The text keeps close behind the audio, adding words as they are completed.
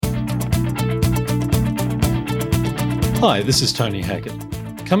Hi, this is Tony Hackett,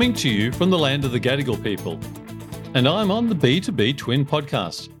 coming to you from the land of the Gadigal people, and I'm on the B2B Twin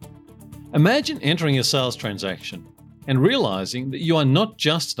podcast. Imagine entering a sales transaction and realizing that you are not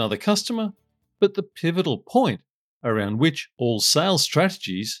just another customer, but the pivotal point around which all sales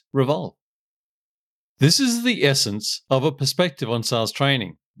strategies revolve. This is the essence of a perspective on sales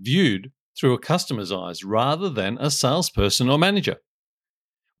training, viewed through a customer's eyes rather than a salesperson or manager.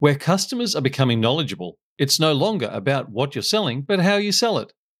 Where customers are becoming knowledgeable, it's no longer about what you're selling, but how you sell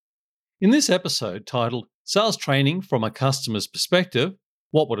it. In this episode titled Sales Training from a Customer's Perspective,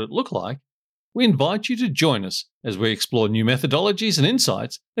 What Would It Look Like?, we invite you to join us as we explore new methodologies and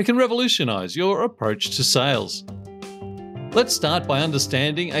insights that can revolutionize your approach to sales. Let's start by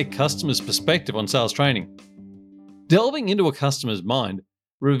understanding a customer's perspective on sales training. Delving into a customer's mind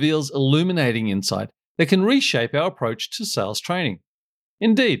reveals illuminating insight that can reshape our approach to sales training.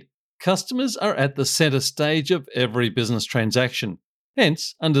 Indeed, customers are at the center stage of every business transaction.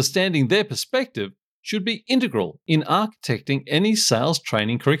 Hence, understanding their perspective should be integral in architecting any sales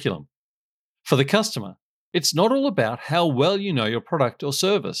training curriculum. For the customer, it's not all about how well you know your product or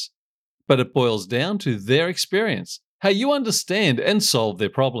service, but it boils down to their experience, how you understand and solve their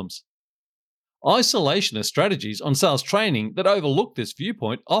problems. Isolationist strategies on sales training that overlook this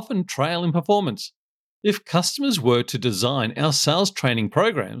viewpoint often trail in performance. If customers were to design our sales training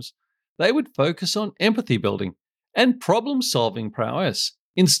programs, they would focus on empathy building and problem-solving prowess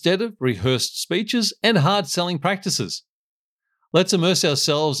instead of rehearsed speeches and hard-selling practices. Let's immerse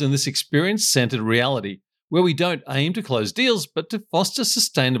ourselves in this experience-centered reality where we don't aim to close deals but to foster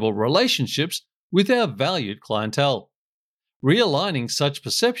sustainable relationships with our valued clientele. Realigning such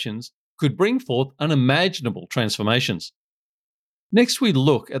perceptions could bring forth unimaginable transformations. Next, we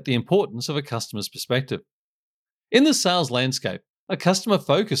look at the importance of a customer's perspective. In the sales landscape, a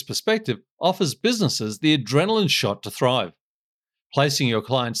customer-focused perspective offers businesses the adrenaline shot to thrive. Placing your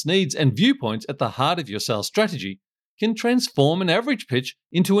client's needs and viewpoints at the heart of your sales strategy can transform an average pitch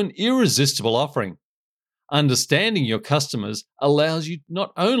into an irresistible offering. Understanding your customers allows you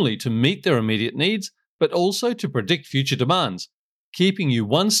not only to meet their immediate needs, but also to predict future demands, keeping you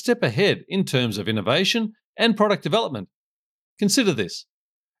one step ahead in terms of innovation and product development. Consider this.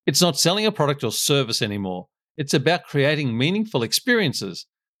 It's not selling a product or service anymore. It's about creating meaningful experiences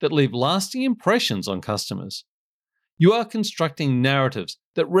that leave lasting impressions on customers. You are constructing narratives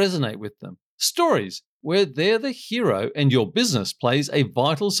that resonate with them, stories where they're the hero and your business plays a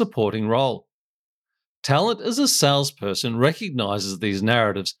vital supporting role. Talent as a salesperson recognizes these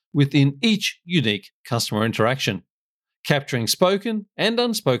narratives within each unique customer interaction, capturing spoken and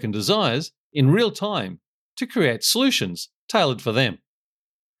unspoken desires in real time to create solutions tailored for them.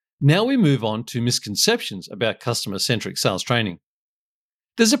 Now we move on to misconceptions about customer-centric sales training.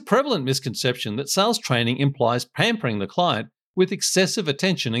 There's a prevalent misconception that sales training implies pampering the client with excessive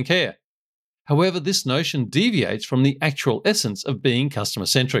attention and care. However, this notion deviates from the actual essence of being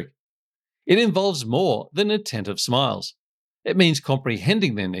customer-centric. It involves more than attentive smiles. It means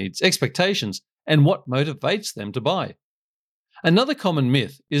comprehending their needs, expectations, and what motivates them to buy. Another common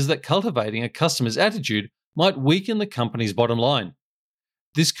myth is that cultivating a customer's attitude might weaken the company's bottom line.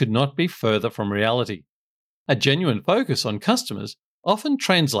 This could not be further from reality. A genuine focus on customers often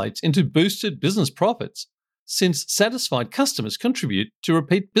translates into boosted business profits, since satisfied customers contribute to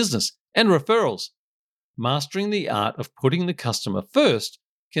repeat business and referrals. Mastering the art of putting the customer first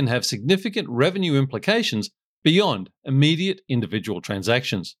can have significant revenue implications beyond immediate individual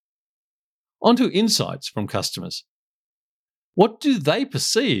transactions. On to insights from customers. What do they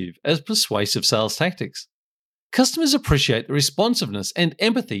perceive as persuasive sales tactics? Customers appreciate the responsiveness and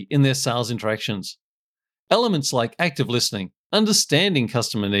empathy in their sales interactions. Elements like active listening, understanding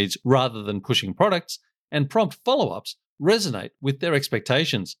customer needs rather than pushing products, and prompt follow-ups resonate with their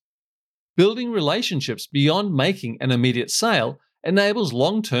expectations. Building relationships beyond making an immediate sale enables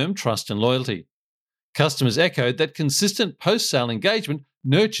long-term trust and loyalty. Customers echoed that consistent post-sale engagement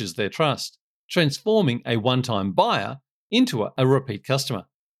nurtures their trust, transforming a one-time buyer into a repeat customer.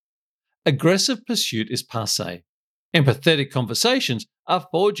 Aggressive pursuit is passé. Empathetic conversations are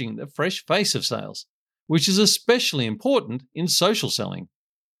forging the fresh face of sales, which is especially important in social selling.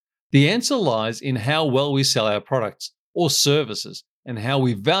 The answer lies in how well we sell our products or services and how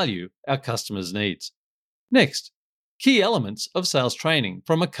we value our customers' needs. Next, key elements of sales training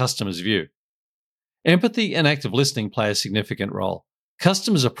from a customer's view. Empathy and active listening play a significant role.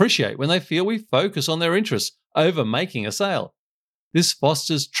 Customers appreciate when they feel we focus on their interests over making a sale. This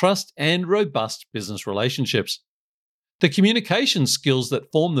fosters trust and robust business relationships. The communication skills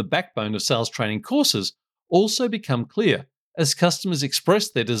that form the backbone of sales training courses also become clear as customers express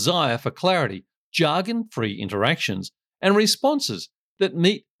their desire for clarity, jargon-free interactions, and responses that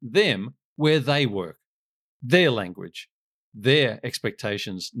meet them where they work. Their language, their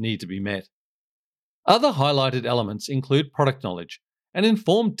expectations need to be met. Other highlighted elements include product knowledge. An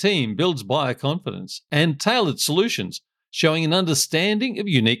informed team builds buyer confidence, and tailored solutions, showing an understanding of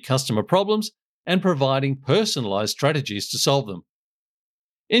unique customer problems and providing personalized strategies to solve them.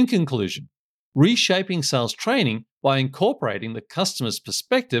 In conclusion, reshaping sales training by incorporating the customer's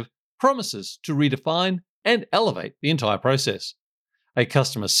perspective promises to redefine and elevate the entire process. A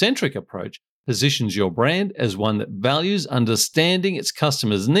customer-centric approach positions your brand as one that values understanding its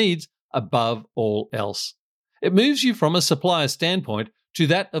customers' needs above all else. It moves you from a supplier standpoint to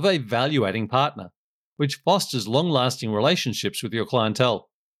that of a value-adding partner, which fosters long-lasting relationships with your clientele.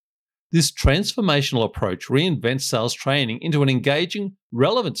 This transformational approach reinvents sales training into an engaging,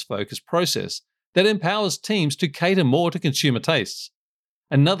 relevance-focused process that empowers teams to cater more to consumer tastes.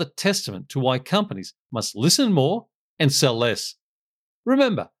 Another testament to why companies must listen more and sell less.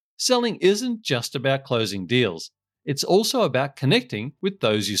 Remember, selling isn't just about closing deals. It's also about connecting with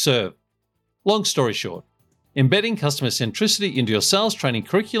those you serve. Long story short, embedding customer centricity into your sales training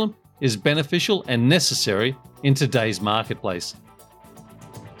curriculum is beneficial and necessary in today's marketplace.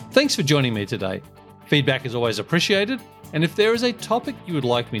 Thanks for joining me today. Feedback is always appreciated, and if there is a topic you would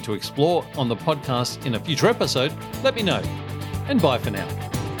like me to explore on the podcast in a future episode, let me know. And bye for now.